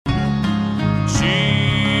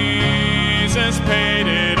paid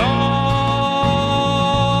it all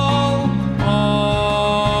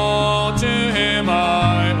to him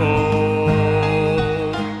I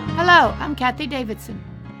owe. Hello, I'm Kathie Davidson,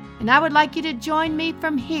 and I would like you to join me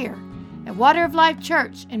from here at Water of Life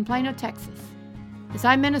Church in Plano, Texas, as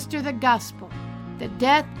I minister the gospel, the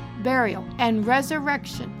death, burial, and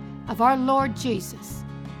resurrection of our Lord Jesus,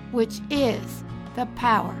 which is the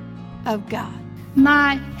power of God.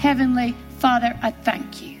 My Heavenly Father, I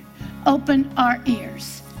thank you. Open our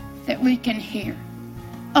ears that we can hear.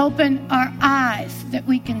 Open our eyes that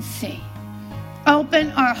we can see.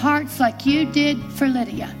 Open our hearts like you did for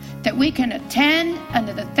Lydia, that we can attend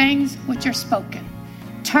unto the things which are spoken.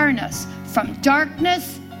 Turn us from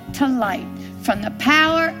darkness to light, from the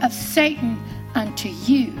power of Satan unto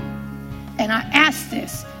you. And I ask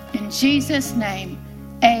this in Jesus' name,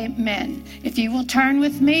 amen. If you will turn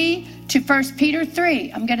with me to 1 Peter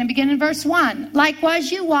 3, I'm going to begin in verse 1.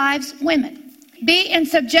 Likewise, you wives, women, be in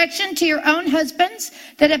subjection to your own husbands,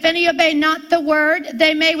 that if any obey not the word,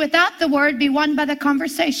 they may without the word be won by the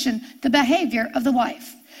conversation, the behavior of the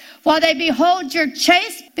wife. While they behold your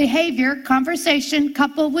chaste behavior, conversation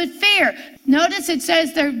coupled with fear. Notice it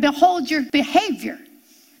says they behold your behavior,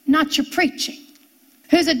 not your preaching.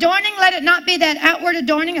 Whose adorning, let it not be that outward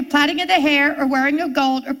adorning of plaiting of the hair or wearing of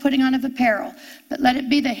gold or putting on of apparel, but let it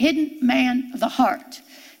be the hidden man of the heart,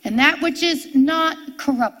 and that which is not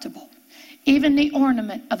corruptible, even the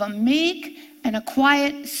ornament of a meek and a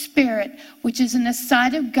quiet spirit, which is in the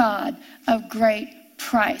sight of God of great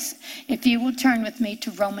price. If you will turn with me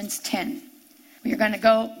to Romans 10. We're going to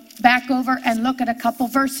go back over and look at a couple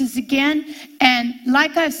verses again. And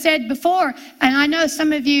like I've said before, and I know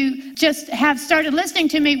some of you just have started listening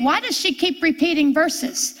to me, why does she keep repeating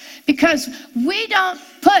verses? Because we don't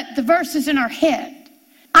put the verses in our head.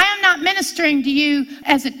 I am not ministering to you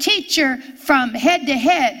as a teacher from head to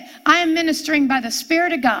head. I am ministering by the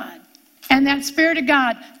Spirit of God. And that Spirit of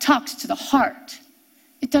God talks to the heart.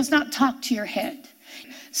 It does not talk to your head.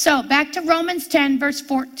 So back to Romans 10, verse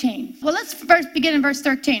 14. Well, let's first begin in verse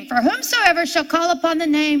 13. For whomsoever shall call upon the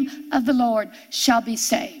name of the Lord shall be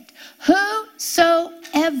saved.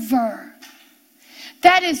 Whosoever.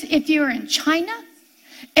 That is, if you're in China,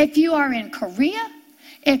 if you are in Korea,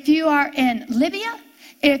 if you are in Libya,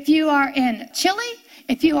 if you are in Chile,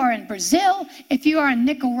 if you are in Brazil, if you are in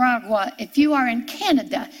Nicaragua, if you are in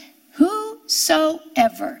Canada,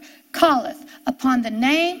 whosoever calleth upon the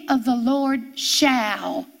name of the Lord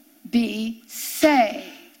shall be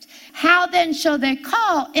saved. How then shall they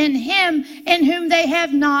call in him in whom they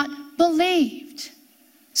have not believed?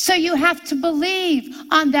 So you have to believe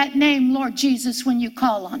on that name, Lord Jesus, when you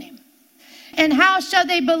call on him. And how shall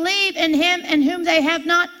they believe in him in whom they have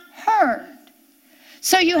not heard?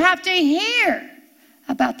 So you have to hear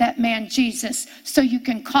about that man Jesus so you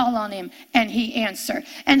can call on him and he answer.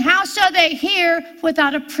 And how shall they hear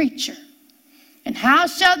without a preacher? And how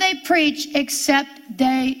shall they preach except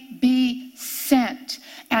they be sent?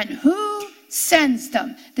 And who sends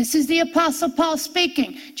them? This is the Apostle Paul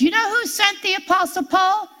speaking. Do you know who sent the Apostle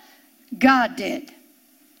Paul? God did.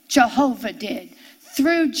 Jehovah did.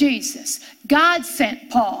 Through Jesus. God sent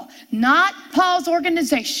Paul, not Paul's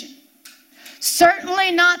organization.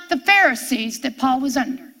 Certainly not the Pharisees that Paul was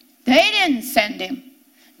under. They didn't send him.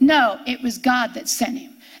 No, it was God that sent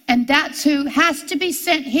him. And that's who has to be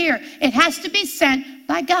sent here. It has to be sent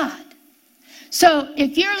by God. So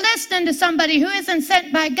if you're listening to somebody who isn't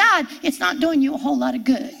sent by God, it's not doing you a whole lot of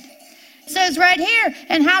good. It says right here,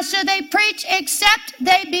 and how shall they preach except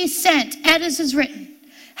they be sent, as is written?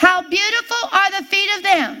 How beautiful are the feet of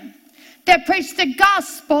them that preach the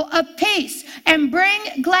gospel of peace and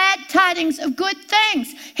bring glad tidings of good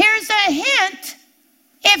things. Here's a hint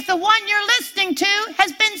if the one you're listening to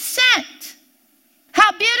has been sent.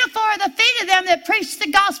 How beautiful are the feet of them that preach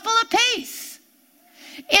the gospel of peace.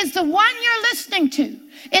 Is the one you're listening to,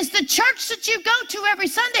 is the church that you go to every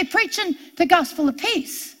Sunday preaching the gospel of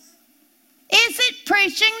peace? Is it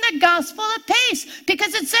preaching the gospel of peace?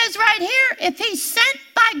 Because it says right here, if he's sent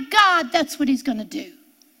by God, that's what he's going to do.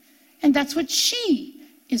 And that's what she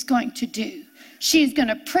is going to do. She's going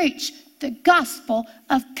to preach the gospel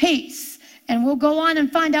of peace. And we'll go on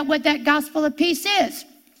and find out what that gospel of peace is.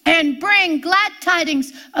 And bring glad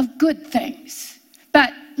tidings of good things.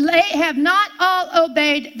 But they have not all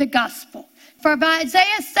obeyed the gospel. For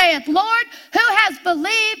Isaiah saith, Lord, who has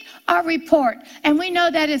believed our report? And we know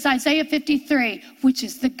that is Isaiah 53, which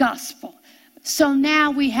is the gospel. So now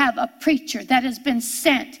we have a preacher that has been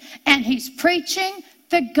sent, and he's preaching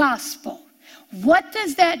the gospel. What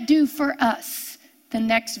does that do for us? The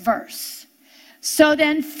next verse. So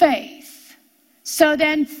then faith So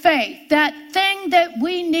then faith, that thing that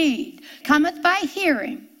we need, cometh by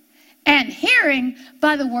hearing, and hearing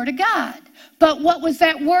by the word of God. But what was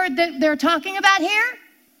that word that they're talking about here?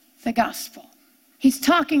 The gospel. He's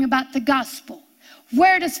talking about the gospel.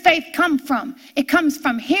 Where does faith come from? It comes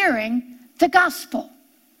from hearing the gospel.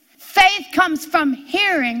 Faith comes from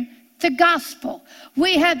hearing the gospel.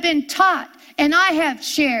 We have been taught, and I have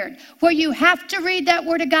shared, where you have to read that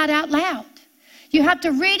word of God out loud. You have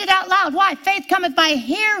to read it out loud. Why? Faith cometh by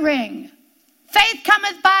hearing. Faith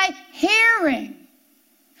cometh by hearing.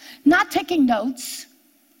 Not taking notes.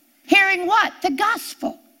 Hearing what? The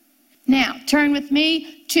gospel. Now, turn with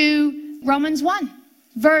me to Romans 1,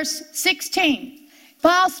 verse 16.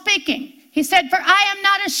 Paul speaking. He said, for I am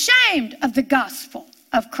not ashamed of the gospel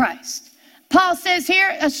of Christ. Paul says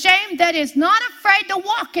here, ashamed, that is not afraid to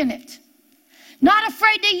walk in it. Not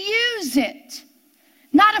afraid to use it.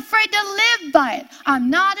 Not afraid to live by it. I'm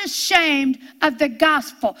not ashamed of the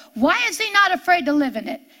gospel. Why is he not afraid to live in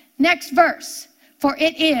it? Next verse. For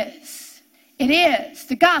it is,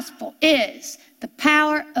 the gospel is the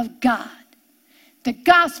power of God. The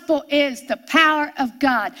gospel is the power of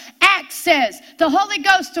God. Acts says the Holy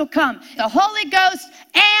Ghost will come. The Holy Ghost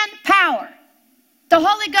and power. The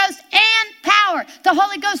Holy Ghost and power. The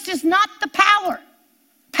Holy Ghost is not the power.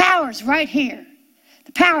 Power's right here.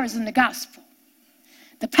 The power is in the gospel.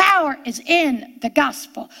 The power is in the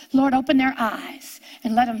gospel. Lord, open their eyes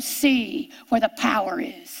and let them see where the power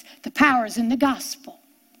is. The power is in the gospel.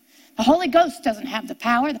 The Holy Ghost doesn't have the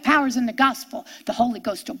power. The power is in the gospel. The Holy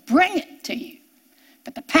Ghost will bring it to you.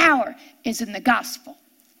 But the power is in the gospel.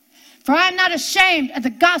 For I am not ashamed of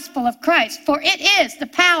the gospel of Christ, for it is the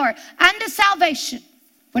power unto salvation.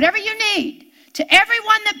 Whatever you need, to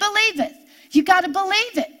everyone that believeth, you got to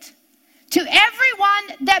believe it. To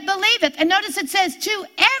everyone that believeth. And notice it says, to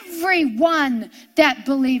everyone that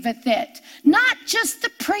believeth it. Not just the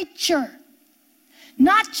preacher.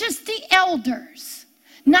 Not just the elders.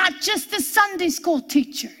 Not just the Sunday school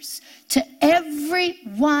teachers. To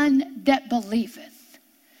everyone that believeth.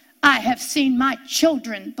 I have seen my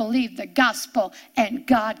children believe the gospel and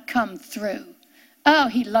God come through. Oh,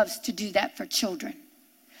 he loves to do that for children.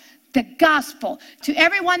 The gospel, to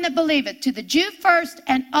everyone that believeth, to the Jew first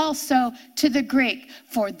and also to the Greek.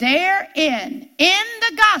 For therein, in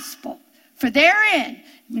the gospel, for therein,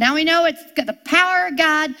 now we know it's the power of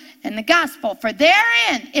God and the gospel. For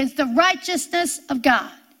therein is the righteousness of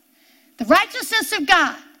God. The righteousness of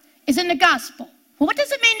God is in the gospel. Well, what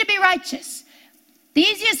does it mean to be righteous? The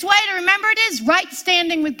easiest way to remember it is right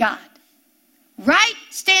standing with God. Right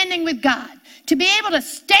standing with God. To be able to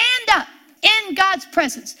stand up in God's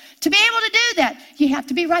presence. To be able to do that, you have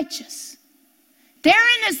to be righteous. Therein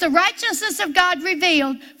is the righteousness of God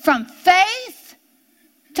revealed from faith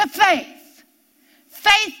to faith.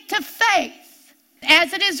 Faith to faith.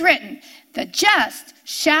 As it is written, the just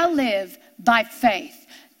shall live by faith.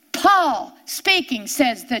 Paul speaking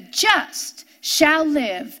says the just shall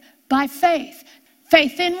live by faith.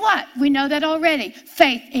 Faith in what? We know that already.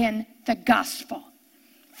 Faith in the gospel.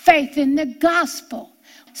 Faith in the gospel.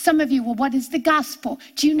 Some of you, well, what is the gospel?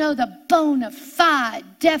 Do you know the bona fide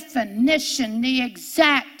definition, the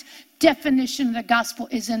exact definition of the gospel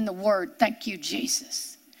is in the word? Thank you,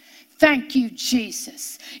 Jesus. Thank you,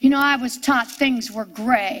 Jesus. You know, I was taught things were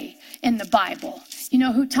gray in the Bible. You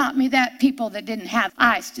know who taught me that? People that didn't have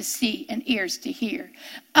eyes to see and ears to hear.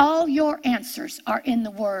 All your answers are in the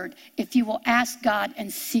word if you will ask God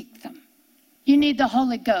and seek them. You need the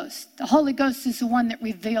Holy Ghost. The Holy Ghost is the one that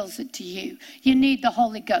reveals it to you. You need the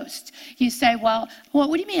Holy Ghost. You say, well,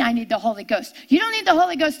 what do you mean I need the Holy Ghost? You don't need the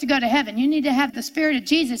Holy Ghost to go to heaven. You need to have the Spirit of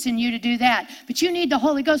Jesus in you to do that. But you need the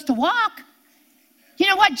Holy Ghost to walk. You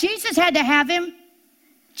know what? Jesus had to have him.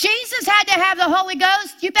 Jesus had to have the Holy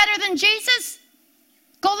Ghost. You better than Jesus?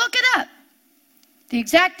 Go look it up. The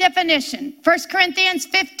exact definition, 1 Corinthians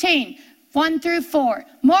 15, 1 through 4.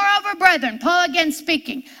 Moreover, brethren, Paul again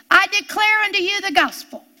speaking, I declare unto you the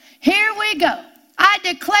gospel. Here we go. I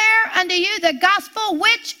declare unto you the gospel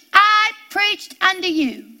which I preached unto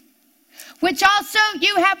you, which also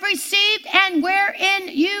you have received and wherein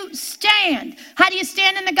you stand. How do you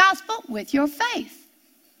stand in the gospel? With your faith.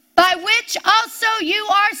 By which also you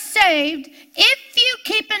are saved, if you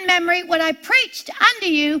keep in memory what I preached unto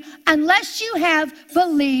you, unless you have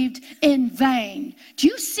believed in vain. Do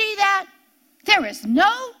you see that? There is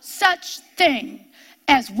no such thing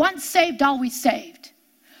as once saved, always saved.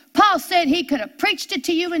 Paul said he could have preached it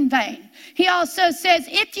to you in vain. He also says,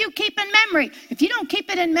 if you keep in memory, if you don't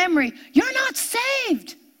keep it in memory, you're not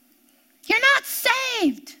saved. You're not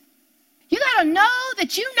saved. You got to know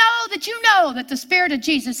that you know that you know that the Spirit of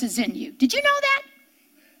Jesus is in you. Did you know that?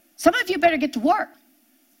 Some of you better get to work.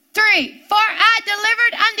 3, for I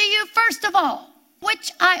delivered unto you first of all,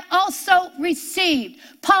 which I also received.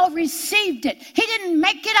 Paul received it. He didn't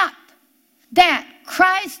make it up. That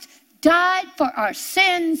Christ died for our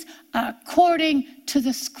sins according to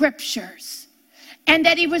the scriptures. And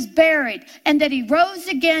that he was buried. And that he rose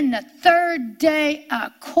again the third day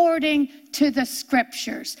according to the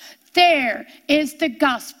scriptures. There is the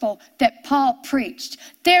gospel that Paul preached.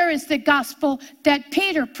 There is the gospel that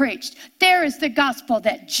Peter preached. There is the gospel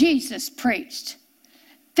that Jesus preached.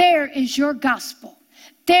 There is your gospel.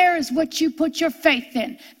 There is what you put your faith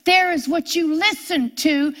in. There is what you listen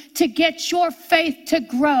to get your faith to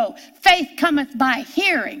grow. Faith cometh by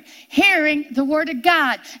hearing, hearing the word of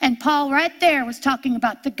God. And Paul right there was talking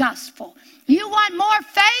about the gospel. You want more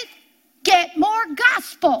faith? Get more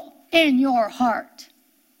gospel in your heart.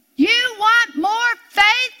 You want more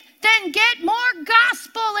faith? Then get more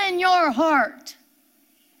gospel in your heart.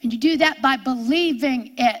 And you do that by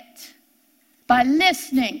believing it, by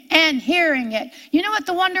listening and hearing it. You know what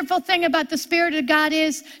the wonderful thing about the Spirit of God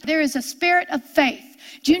is? There is a spirit of faith.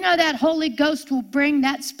 Do you know that Holy Ghost will bring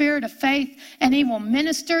that spirit of faith and he will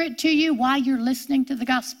minister it to you while you're listening to the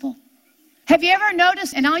gospel? Have you ever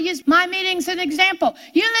noticed, and I'll use my meetings as an example.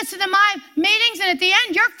 You listen to my meetings and at the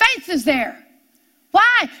end your faith is there.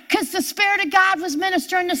 Why? Because the Spirit of God was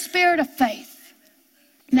ministering the spirit of faith.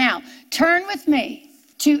 Now, turn with me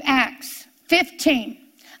to Acts 15.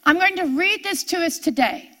 I'm going to read this to us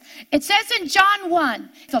today. It says in John 1,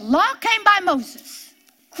 the law came by Moses.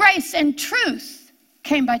 Grace and truth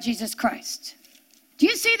came by Jesus Christ. Do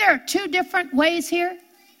you see there are two different ways here?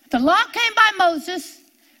 The law came by Moses.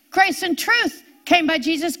 Grace and truth came by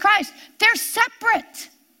Jesus Christ. They're separate.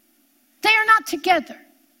 They are not together.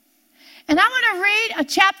 And I want to read a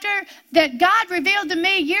chapter that God revealed to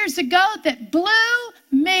me years ago that blew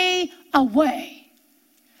me away.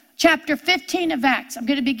 Chapter 15 of Acts. I'm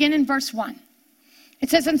going to begin in verse 1. It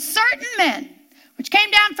says, and certain men which came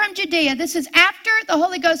down from Judea, this is after the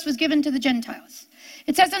Holy Ghost was given to the Gentiles.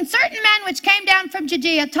 It says, and certain men which came down from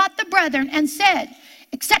Judea taught the brethren and said,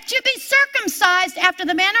 except you be circumcised after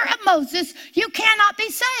the manner of Moses, you cannot be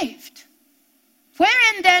saved.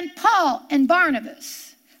 Wherein then Paul and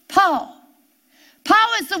Barnabas? Paul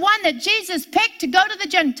is the one that Jesus picked to go to the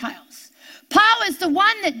Gentiles. Paul is the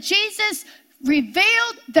one that Jesus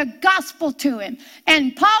revealed the gospel to him.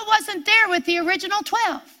 And Paul wasn't there with the original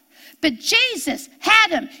 12. But Jesus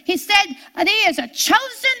had him. He said, and he is a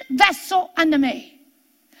chosen vessel unto me.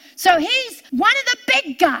 So he's one of the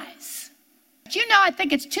big guys. You know, I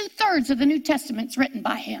think it's 2/3 of the New Testament's written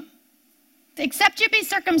by him. Except you be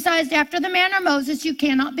circumcised after the manner of Moses, you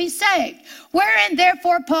cannot be saved. Wherein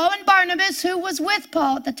therefore Paul and Barnabas, who was with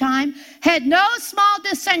Paul at the time, had no small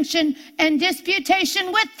dissension and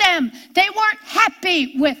disputation with them. They weren't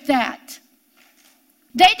happy with that.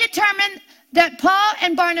 They determined that Paul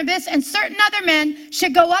and Barnabas and certain other men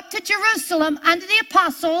should go up to Jerusalem unto the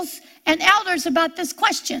apostles and elders about this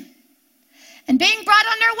question. And being brought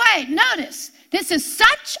on their way, notice, this is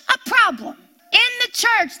such a problem in the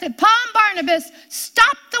church that Paul and Barnabas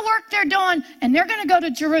stopped the work they're doing and they're going to go to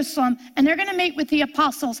Jerusalem and they're going to meet with the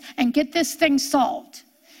apostles and get this thing solved.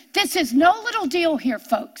 This is no little deal here,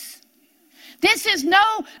 folks. This is no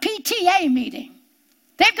PTA meeting.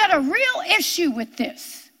 They've got a real issue with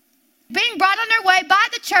this. Being brought on their way by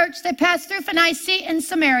the church, they passed through Phoenicia and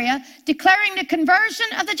Samaria, declaring the conversion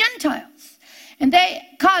of the Gentiles. And they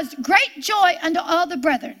caused great joy unto all the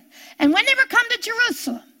brethren. And when they were come to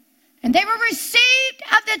Jerusalem, and they were received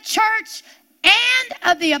of the church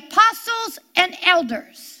and of the apostles and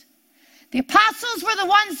elders. The apostles were the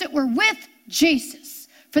ones that were with Jesus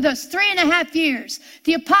for those 3.5 years.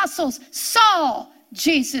 The apostles saw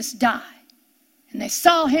Jesus die, and they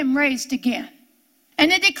saw him raised again.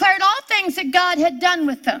 And they declared all things that God had done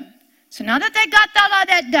with them. So now that they got all of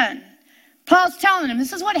that done, Paul's telling them,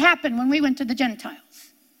 this is what happened when we went to the Gentiles.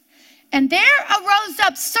 And there arose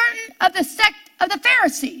up certain of the sect of the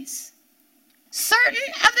Pharisees.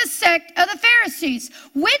 Certain of the sect of the Pharisees,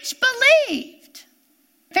 which believed.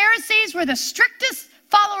 Pharisees were the strictest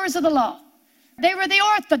followers of the law. They were the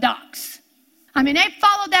orthodox. I mean, they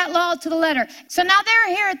followed that law to the letter. So now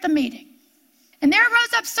they're here at the meeting. And there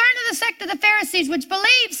arose up certain of the sect of the Pharisees, which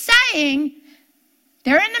believed, saying,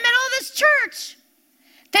 they're in the middle of this church,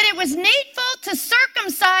 that it was needful to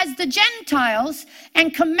circumcise the Gentiles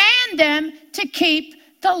and command them to keep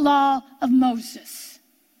the law of Moses.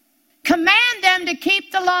 Command them to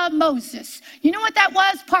keep the law of Moses. You know what that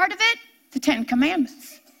was, part of it? The 10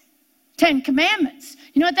 Commandments. 10 Commandments.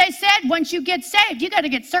 You know what they said? Once you get saved, you got to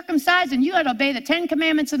get circumcised and you got to obey the 10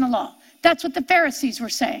 Commandments in the law. That's what the Pharisees were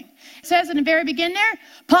saying. It says in the very beginning there,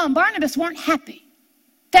 Paul and Barnabas weren't happy.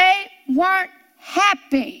 They weren't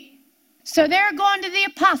happy. So they're going to the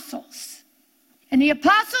apostles. And the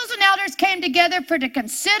apostles and elders came together to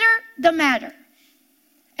consider the matter.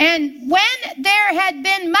 And when there had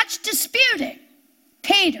been much disputing,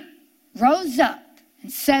 Peter rose up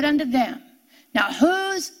and said unto them, now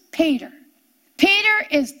who's Peter? Peter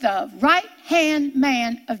is the right-hand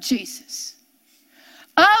man of Jesus.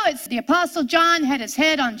 Oh, it's the Apostle John had his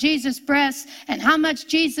head on Jesus' breast, and how much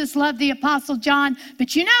Jesus loved the Apostle John.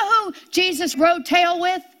 But you know who Jesus rode tail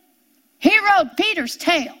with? He rode Peter's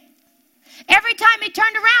tail. Every time he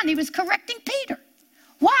turned around, he was correcting Peter.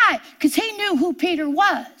 Why? Because he knew who Peter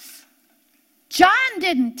was. John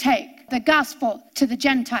didn't take the gospel to the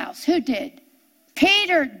Gentiles. Who did?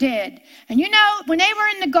 Peter did. And you know, when they were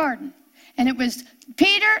in the garden, and it was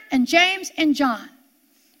Peter and James and John,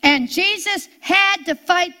 and Jesus had to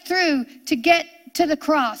fight through to get to the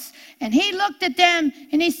cross. And he looked at them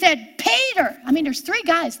and he said, Peter. I mean, there's 3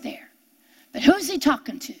 guys there. But who's he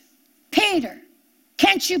talking to? Peter.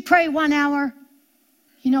 Can't you pray 1 hour?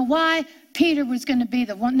 You know why? Peter was going to be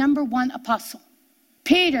the number 1 apostle.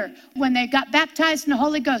 Peter, when they got baptized in the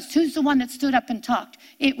Holy Ghost, who's the one that stood up and talked?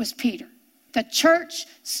 It was Peter. The church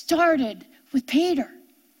started with Peter.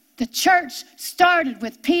 The church started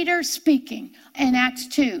with Peter speaking in Acts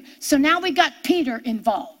 2. So now we got Peter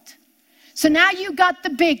involved. So now you got the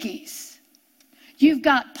biggies. You've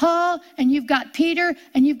got Paul, and you've got Peter,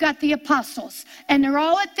 and you've got the apostles. And they're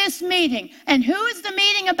all at this meeting. And who is the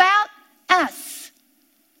meeting about? Us.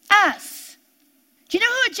 Us. Do you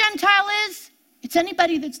know who a Gentile is? It's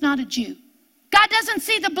anybody that's not a Jew. God doesn't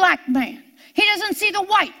see the black man. He doesn't see the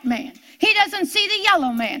white man. He doesn't see the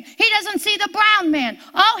yellow man. He doesn't see the brown man.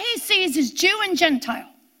 All he sees is Jew and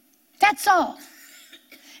Gentile. That's all.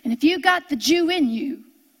 And if you got the Jew in you,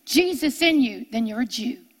 Jesus in you, then you're a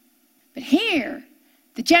Jew. But here,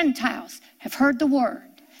 the Gentiles have heard the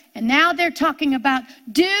word. And now they're talking about,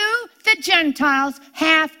 do the Gentiles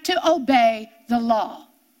have to obey the law?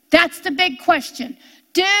 That's the big question.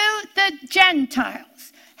 Do the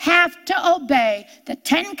Gentiles have to obey the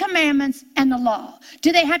 10 commandments and the law?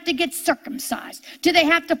 Do they have to get circumcised? Do they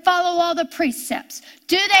have to follow all the precepts?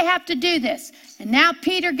 Do they have to do this? And now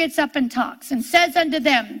Peter gets up and talks and says unto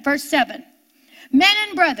them, verse 7, men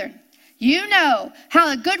and brethren, you know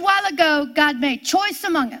how a good while ago God made choice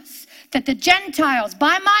among us that the Gentiles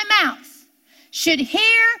by my mouth should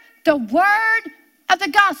hear the word of the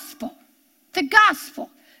gospel. The gospel.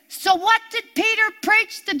 So what did Peter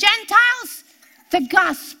preach the Gentiles? The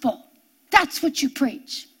gospel. That's what you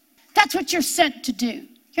preach. That's what you're sent to do.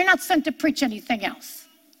 You're not sent to preach anything else.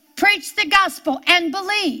 Preach the gospel and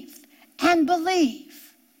believe. And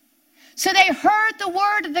believe. So they heard the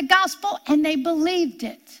word of the gospel and they believed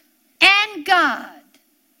it. And God,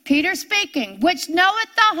 Peter speaking, which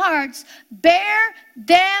knoweth the hearts, bear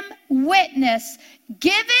them witness,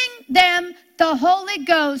 giving them the Holy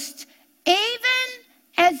Ghost, even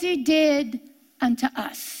as he did unto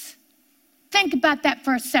us. Think about that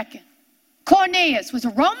for a second. Cornelius was a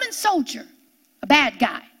Roman soldier, a bad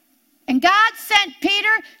guy. And God sent Peter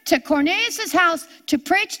to Cornelius' house to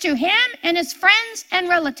preach to him and his friends and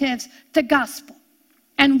relatives the gospel.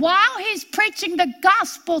 And while he's preaching the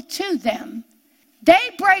gospel to them,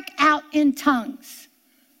 they break out in tongues.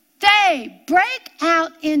 They break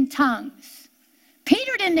out in tongues.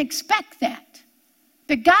 Peter didn't expect that,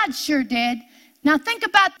 but God sure did. Now think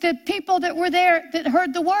about the people that were there that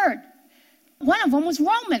heard the word. One of them was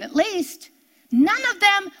Roman, at least. None of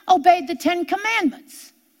them obeyed the 10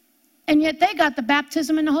 commandments. And yet they got the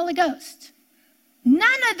baptism in the Holy Ghost. None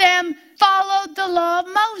of them followed the law of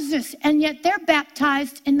Moses, and yet they're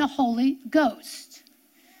baptized in the Holy Ghost.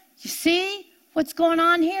 You see what's going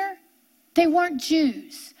on here? They weren't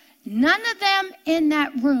Jews. None of them in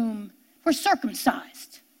that room were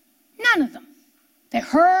circumcised. None of them. They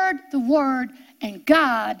heard the word, and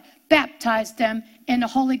God baptized them in the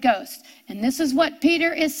Holy Ghost. And this is what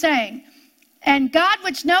Peter is saying. And God,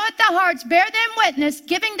 which knoweth the hearts, bear them witness,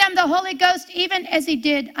 giving them the Holy Ghost, even as he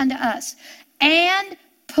did unto us. And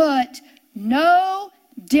put no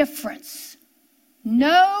difference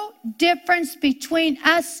between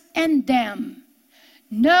us and them.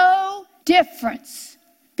 No difference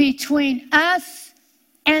between us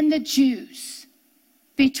and the Jews.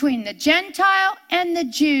 Between the Gentile and the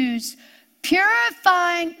Jews,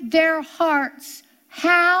 purifying their hearts.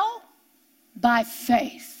 How? By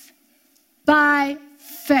faith. By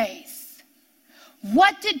faith.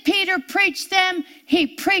 What did Peter preach them? He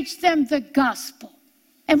preached them the gospel.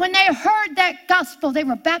 And when they heard that gospel, they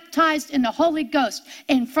were baptized in the Holy Ghost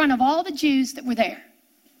in front of all the Jews that were there.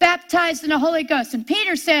 baptized in the Holy Ghost. And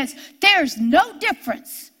Peter says, there's no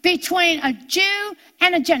difference between a Jew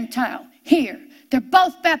and a Gentile here. They're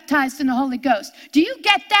both baptized in the Holy Ghost. Do you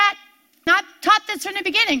get that? I've taught this from the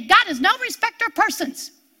beginning. God is no respecter of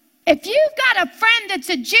persons. If you've got a friend that's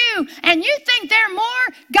a Jew and you think they're more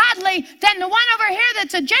godly than the one over here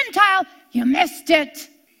that's a Gentile, you missed it.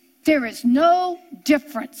 There is no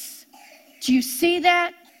difference. Do you see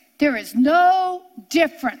that? There is no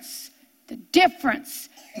difference. The difference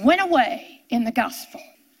went away in the gospel.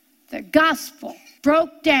 The gospel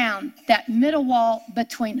broke down that middle wall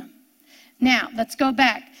between them. Now, let's go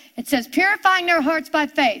back. It says, purifying their hearts by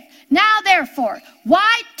faith. Now, therefore,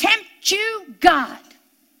 why tempt you God?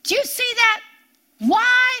 Do you see that?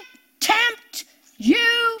 Why tempt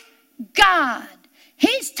you God?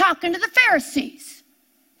 He's talking to the Pharisees.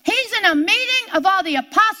 He's in a meeting of all the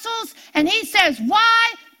apostles, and he says,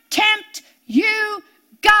 why tempt you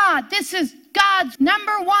God? This is God's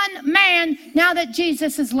number one man now that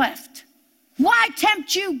Jesus has left. Why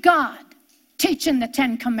tempt you God? Teaching the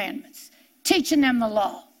 10 Commandments, teaching them the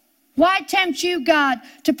law. Why tempt you God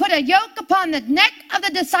to put a yoke upon the neck of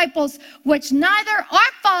the disciples, which neither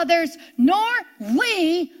our fathers nor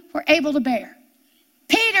we were able to bear?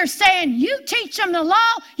 Peter's saying, you teach them the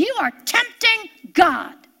law, you are tempting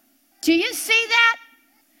God. Do you see that?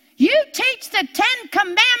 You teach the 10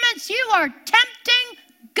 Commandments, you are tempting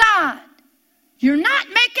God. You're not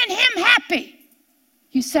making him happy.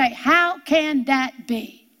 You say, how can that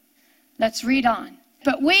be? Let's read on.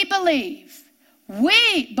 But we believe,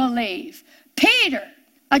 Peter,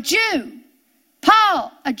 a Jew,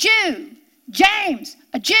 Paul, a Jew, James,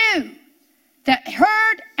 a Jew, that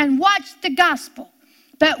heard and watched the gospel.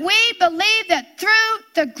 But we believe that through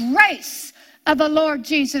the grace of the Lord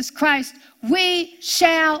Jesus Christ, we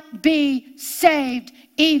shall be saved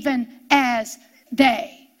even as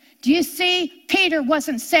they. Do you see? Peter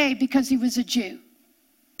wasn't saved because he was a Jew.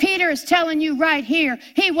 Peter is telling you right here,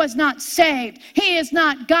 he was not saved. He is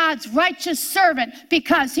not God's righteous servant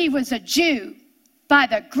because he was a Jew. By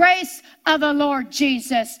the grace of the Lord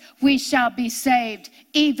Jesus, we shall be saved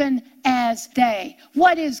even as they.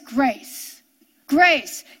 What is grace?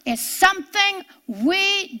 Grace is something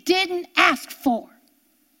we didn't ask for.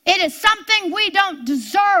 It is something we don't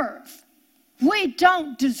deserve. We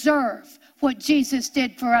don't deserve what Jesus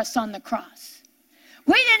did for us on the cross.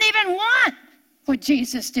 We didn't even want what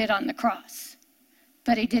Jesus did on the cross,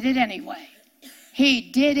 but he did it anyway. He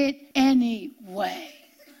did it anyway.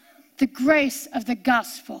 The grace of the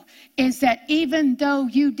gospel is that even though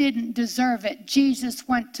you didn't deserve it, Jesus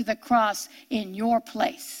went to the cross in your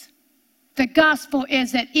place. The gospel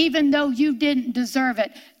is that even though you didn't deserve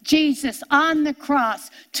it, Jesus on the cross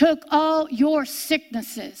took all your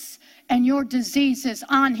sicknesses and your diseases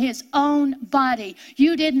on his own body.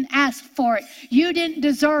 You didn't ask for it. You didn't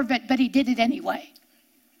deserve it, but he did it anyway.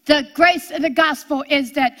 The grace of the gospel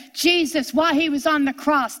is that Jesus, while he was on the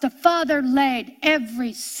cross, the Father laid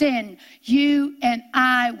every sin you and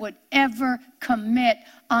I would ever commit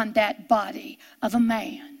on that body of a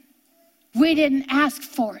man. We didn't ask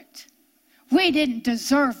for it. We didn't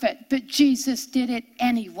deserve it, but Jesus did it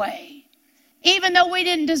anyway. Even though we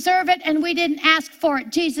didn't deserve it and we didn't ask for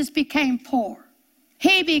it, Jesus became poor.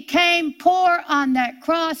 He became poor on that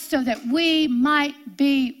cross so that we might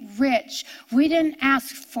be rich. We didn't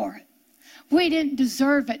ask for it. We didn't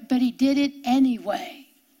deserve it, but he did it anyway.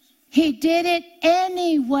 He did it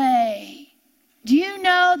anyway. Do you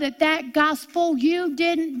know that gospel you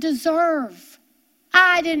didn't deserve?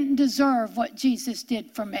 I didn't deserve what Jesus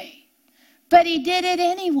did for me, but he did it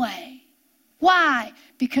anyway. Why?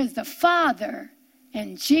 Because the Father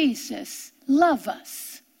and Jesus love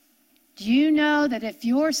us. Do you know that if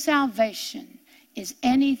your salvation is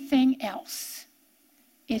anything else,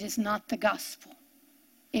 it is not the gospel?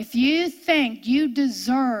 If you think you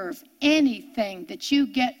deserve anything that you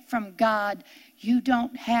get from God, you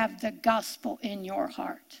don't have the gospel in your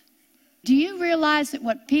heart. Do you realize that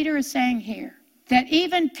what Peter is saying here, that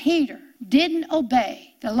even Peter didn't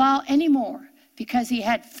obey the law anymore because he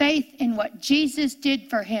had faith in what Jesus did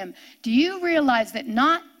for him? Do you realize that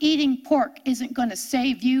not eating pork isn't going to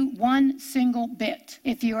save you one single bit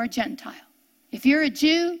if you're a Gentile? If you're a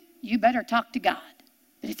Jew, you better talk to God.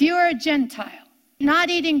 But if you're a Gentile, not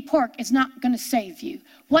eating pork is not going to save you.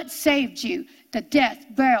 What saved you? The death,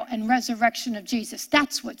 burial, and resurrection of Jesus.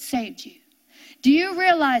 That's what saved you. Do you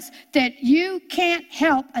realize that you can't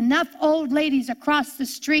help enough old ladies across the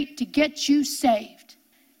street to get you saved?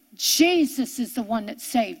 Jesus is the one that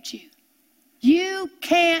saved you. You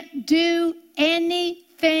can't do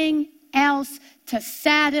anything else to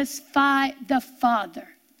satisfy the Father.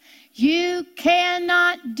 You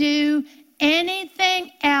cannot do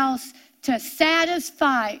anything else to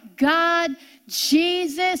satisfy God.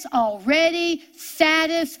 Jesus already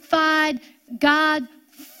satisfied God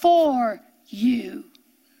for you.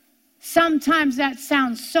 Sometimes that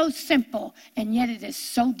sounds so simple, and yet it is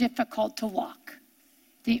so difficult to walk.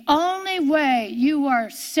 The only way you are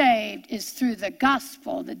saved is through the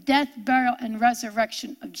gospel, the death, burial, and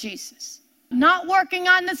resurrection of Jesus. Not working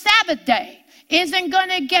on the Sabbath day isn't going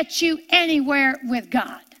to get you anywhere with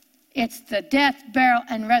God. It's the death, burial,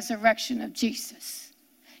 and resurrection of Jesus.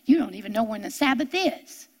 You don't even know when the Sabbath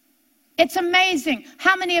is. It's amazing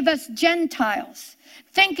how many of us Gentiles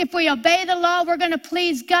think if we obey the law, we're going to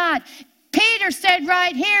please God. Peter said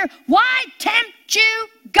right here, why tempt you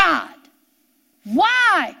God?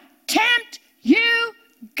 Why tempt you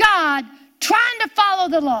God trying to follow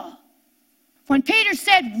the law? When Peter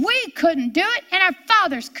said we couldn't do it and our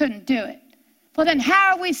fathers couldn't do it. Well, then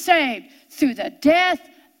how are we saved? Through the death,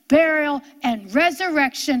 burial, and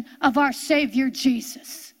resurrection of our Savior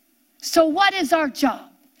Jesus. So what is our job?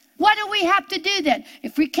 What do we have to do then?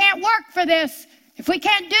 If we can't work for this, if we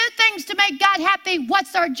can't do things to make God happy,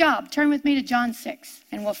 what's our job? Turn with me to John 6,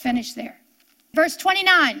 and we'll finish there. Verse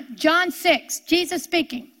 29, John 6, Jesus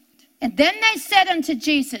speaking. And then they said unto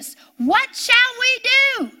Jesus, what shall we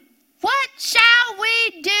do? What shall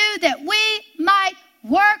we do that we might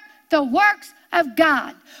work the works of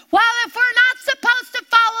God? Well, if we're not supposed to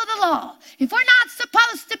follow the law, if we're not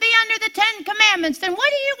supposed to be under the 10 commandments, then what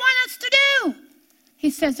do you want us to do? He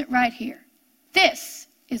says it right here. This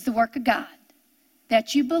is the work of God,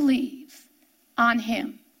 that you believe on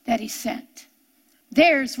him that he sent.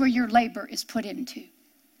 There's where your labor is put into.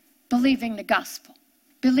 Believing the gospel.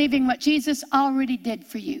 Believing what Jesus already did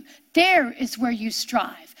for you. There is where you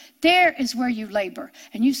strive. There is where you labor.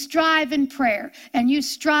 And you strive in prayer. And you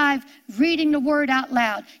strive reading the word out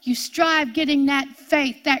loud. You strive getting that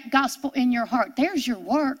faith, that gospel in your heart. There's your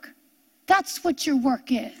work. That's what your work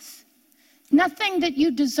is. Nothing that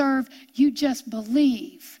you deserve, you just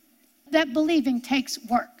believe. That believing takes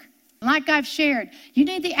work. Like I've shared, you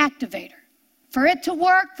need the activator. For it to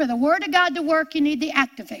work, for the word of God to work, you need the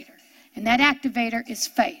activator. And that activator is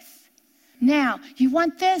faith. Now, you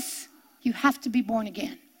want this? You have to be born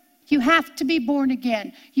again. You have to be born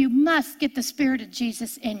again. You must get the Spirit of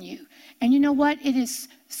Jesus in you. And you know what? It is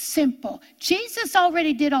simple. Jesus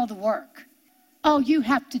already did all the work. All you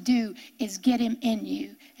have to do is get him in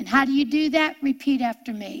you. And how do you do that? Repeat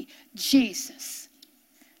after me. Jesus,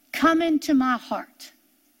 come into my heart.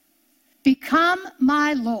 Become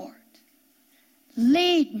my Lord.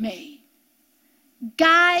 Lead me.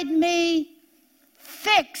 Guide me.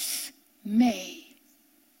 Fix me.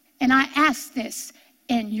 And I ask this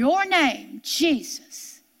in your name,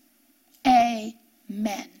 Jesus.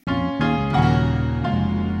 Amen.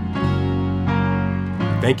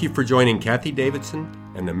 Thank you for joining Kathie Davidson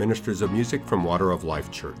and the Ministers of Music from Water of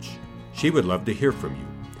Life Church. She would love to hear from you.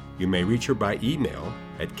 You may reach her by email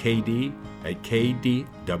at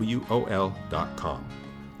kd@kdwol.com.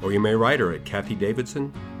 Or you may write her at Kathie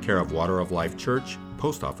Davidson, care of Water of Life Church,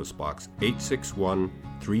 Post Office Box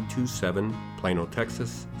 861327, Plano,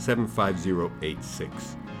 Texas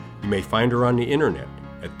 75086. You may find her on the internet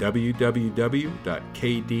at www.kdwol.com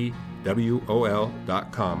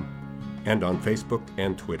and on Facebook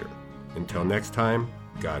and Twitter. Until next time,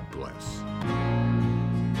 God bless.